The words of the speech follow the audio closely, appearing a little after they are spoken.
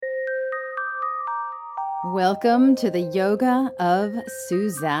Welcome to the Yoga of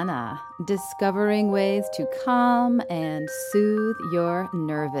Susanna, discovering ways to calm and soothe your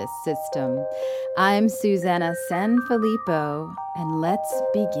nervous system. I'm Susanna Sanfilippo, and let's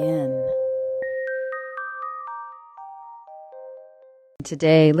begin.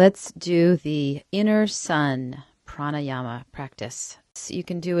 Today, let's do the Inner Sun Pranayama practice. So you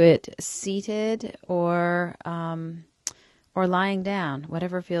can do it seated or lying down,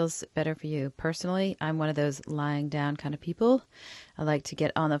 whatever feels better for you. Personally, I'm one of those lying down kind of people. I like to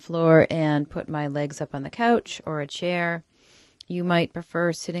get on the floor and put my legs up on the couch or a chair. You might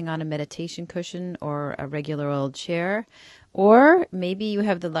prefer sitting on a meditation cushion or a regular old chair, or maybe you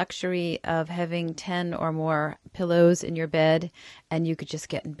have the luxury of having 10 or more pillows in your bed and you could just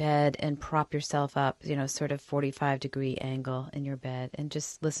get in bed and prop yourself up, sort of 45-degree angle in your bed and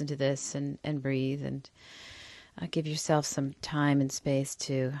just listen to this and breathe and give yourself some time and space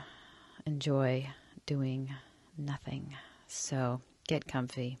to enjoy doing nothing. So get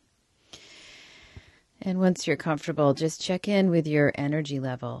comfy. And once you're comfortable, just check in with your energy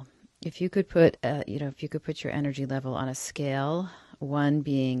level. If you could put, your energy level on a scale, 1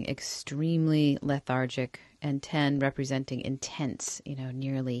 being extremely lethargic and 10 representing intense,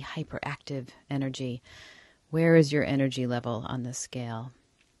 nearly hyperactive energy, where is your energy level on the scale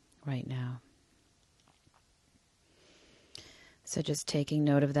right now? So just taking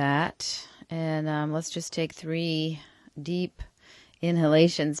note of that. And let's just take 3 deep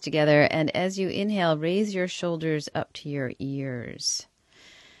inhalations together. And as you inhale, raise your shoulders up to your ears.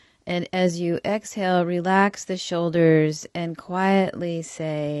 And as you exhale, relax the shoulders and quietly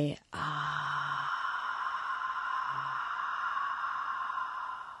say, ah.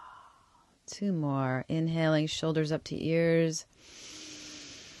 2 more. Inhaling, shoulders up to ears.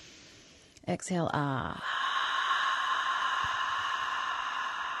 Exhale, ah.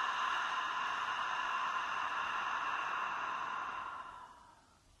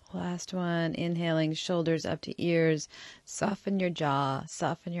 Last one, inhaling, shoulders up to ears. Soften your jaw,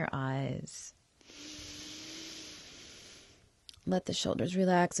 soften your eyes. Let the shoulders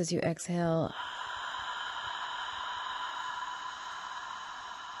relax as you exhale.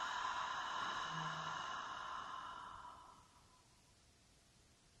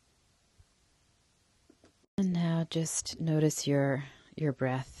 And now just notice your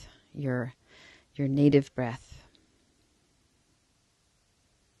breath, your native breath.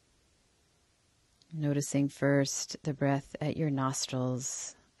 Noticing first the breath at your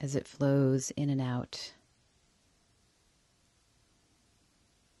nostrils as it flows in and out.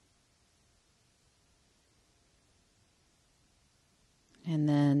 And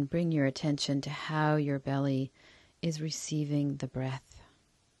then bring your attention to how your belly is receiving the breath.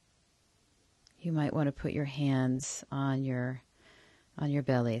 You might want to put your hands on your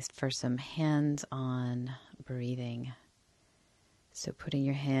belly for some hands-on breathing. So putting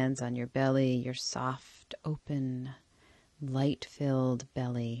your hands on your belly, your soft, open, light-filled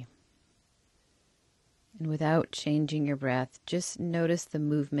belly. And without changing your breath, just notice the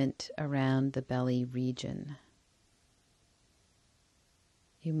movement around the belly region.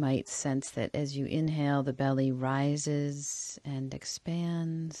 You might sense that as you inhale, the belly rises and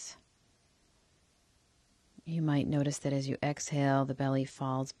expands. You might notice that as you exhale, the belly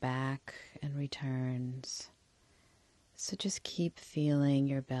falls back and returns. So just keep feeling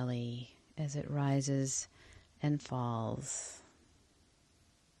your belly as it rises and falls.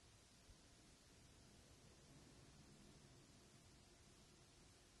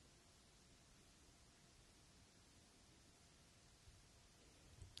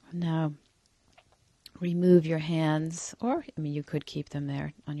 Now, remove your hands, or you could keep them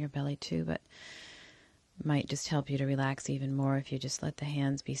there on your belly too, but it might just help you to relax even more if you just let the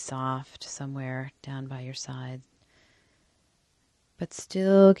hands be soft somewhere down by your side. But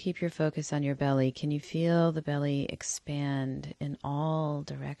still keep your focus on your belly. Can you feel the belly expand in all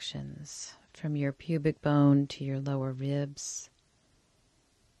directions, from your pubic bone to your lower ribs?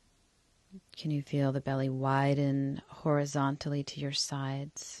 Can you feel the belly widen horizontally to your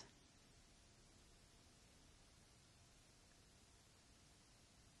sides?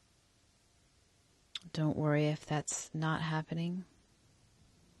 Don't worry if that's not happening.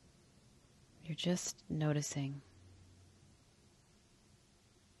 You're just noticing.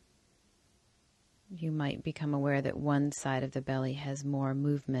 You might become aware that one side of the belly has more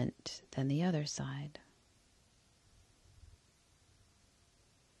movement than the other side.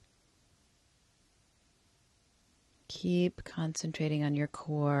 Keep concentrating on your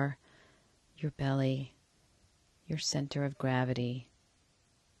core, your belly, your center of gravity,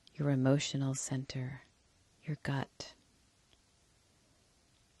 your emotional center, your gut.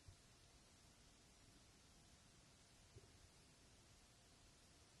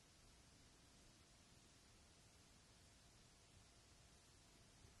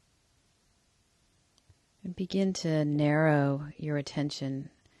 begin to narrow your attention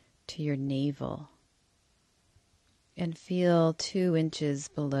to your navel and feel 2 inches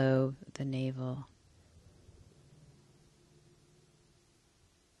below the navel.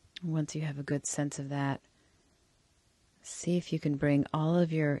 Once you have a good sense of that, see if you can bring all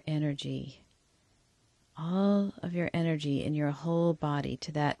of your energy in your whole body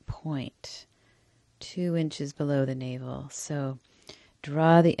to that point, 2 inches below the navel. So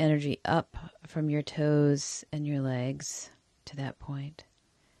draw the energy up from your toes and your legs to that point,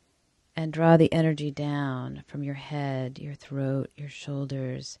 and draw the energy down from your head, your throat, your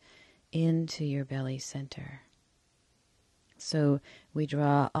shoulders, into your belly center. So we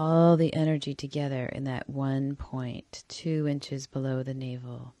draw all the energy together in that one point, 2 inches below the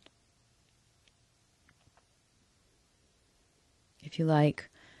navel. If you like,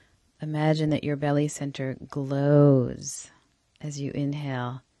 imagine that your belly center glows as you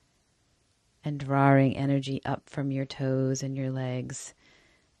inhale, and drawing energy up from your toes and your legs,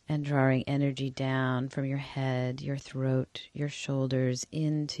 and drawing energy down from your head, your throat, your shoulders,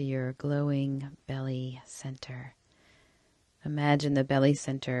 into your glowing belly center. Imagine the belly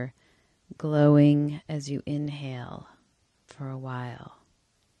center glowing as you inhale for a while.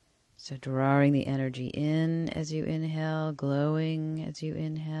 So drawing the energy in as you inhale, glowing as you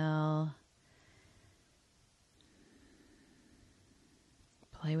inhale.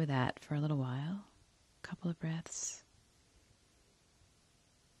 Play with that for a little while, a couple of breaths.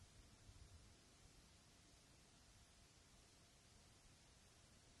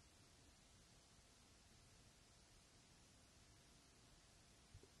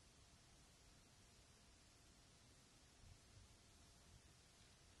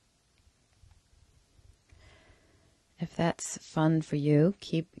 If that's fun for you,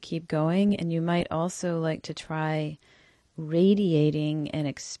 keep going, and you might also like to try radiating and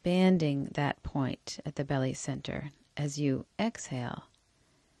expanding that point at the belly center as you exhale.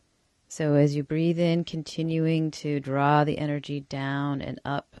 So as you breathe in, continuing to draw the energy down and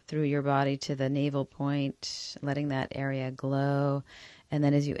up through your body to the navel point, letting that area glow. And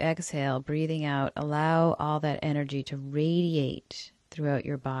then as you exhale, breathing out, allow all that energy to radiate throughout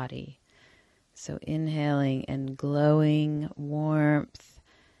your body. So inhaling and glowing warmth,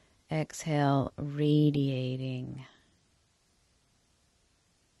 exhale, radiating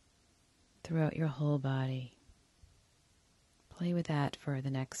throughout your whole body. Play with that for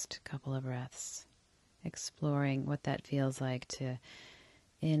the next couple of breaths, exploring what that feels like to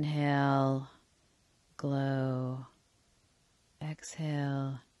inhale, glow,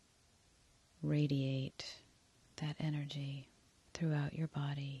 exhale, radiate that energy throughout your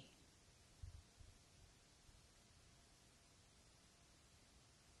body.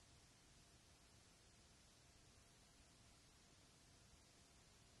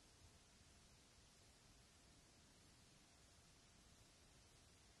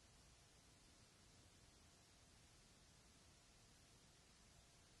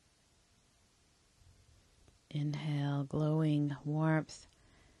 Inhale, glowing warmth.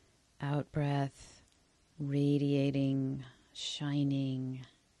 Out breath, radiating, shining,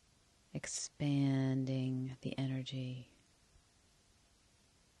 expanding the energy.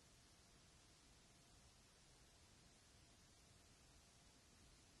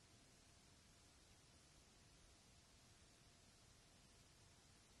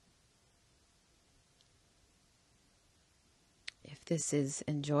 If this is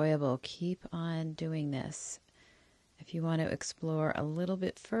enjoyable, keep on doing this. If you want to explore a little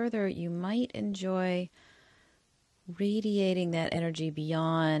bit further, you might enjoy radiating that energy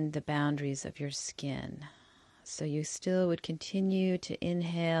beyond the boundaries of your skin. So you still would continue to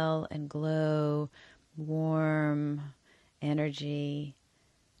inhale and glow, warm energy,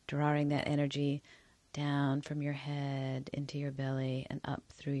 drawing that energy down from your head into your belly and up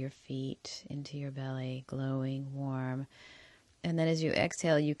through your feet into your belly, glowing, warm. And then as you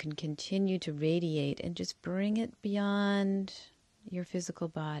exhale, you can continue to radiate and just bring it beyond your physical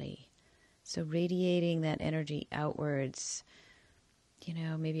body. So radiating that energy outwards,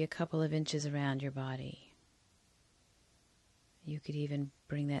 maybe a couple of inches around your body. You could even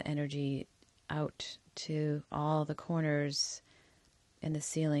bring that energy out to all the corners and the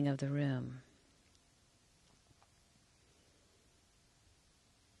ceiling of the room.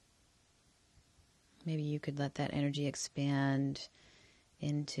 Maybe you could let that energy expand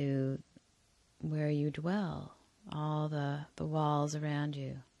into where you dwell, all the walls around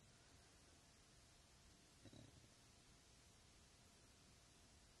you.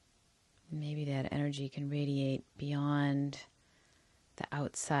 Maybe that energy can radiate beyond the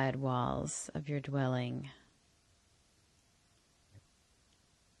outside walls of your dwelling.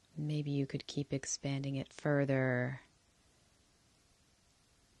 Maybe you could keep expanding it further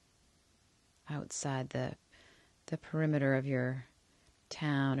outside the perimeter of your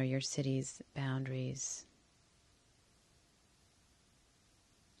town or your city's boundaries.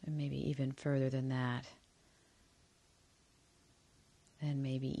 And maybe even further than that. And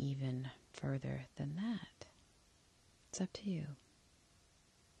maybe even further than that. It's up to you.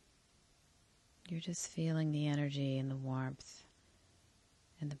 You're just feeling the energy and the warmth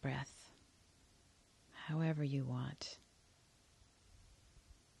and the breath, however you want.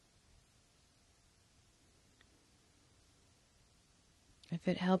 If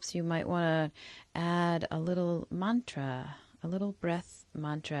it helps, you might want to add a little mantra, a little breath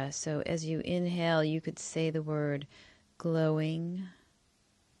mantra. So as you inhale, you could say the word glowing.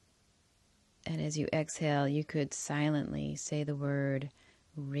 And as you exhale, you could silently say the word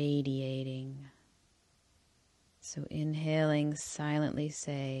radiating. So inhaling, silently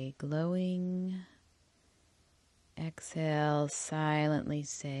say glowing. Exhale, silently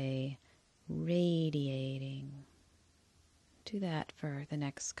say radiating. Do that for the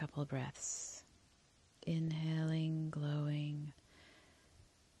next couple breaths. Inhaling, glowing.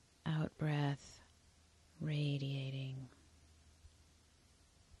 Out breath, radiating.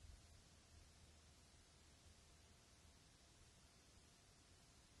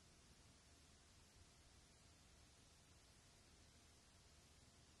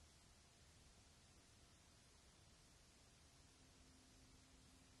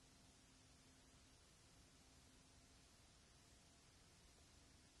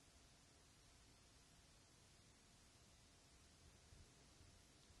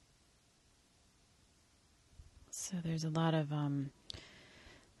 So there's a lot of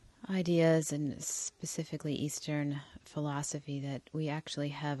ideas, and specifically Eastern philosophy, that we actually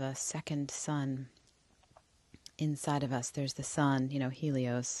have a second sun inside of us. There's the sun,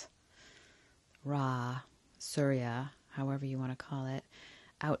 Helios, Ra, Surya, however you want to call it,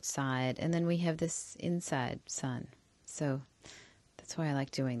 outside. And then we have this inside sun. So that's why I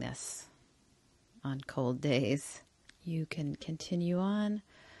like doing this on cold days. You can continue on,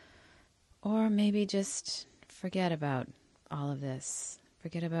 or maybe just forget about all of this.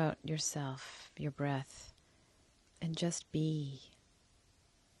 Forget about yourself, your breath, and just be.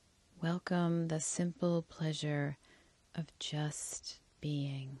 Welcome the simple pleasure of just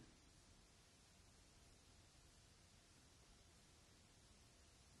being.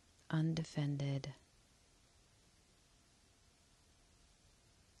 Undefended.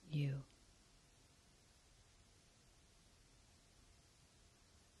 You.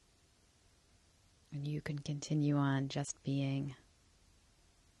 And you can continue on just being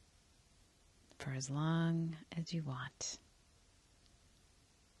for as long as you want.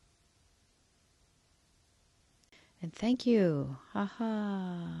 And thank you.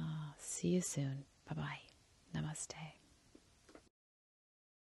 See you soon. Bye-bye. Namaste.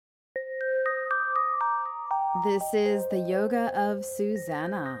 This is the Yoga of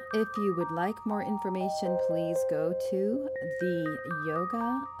Susanna. If you would like more information, please go to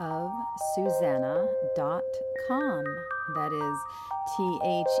theyogaofsusanna.com. That is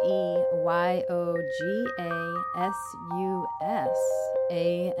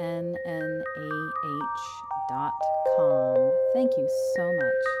TheYogaSusanNah.com. Thank you so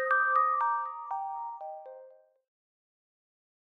much.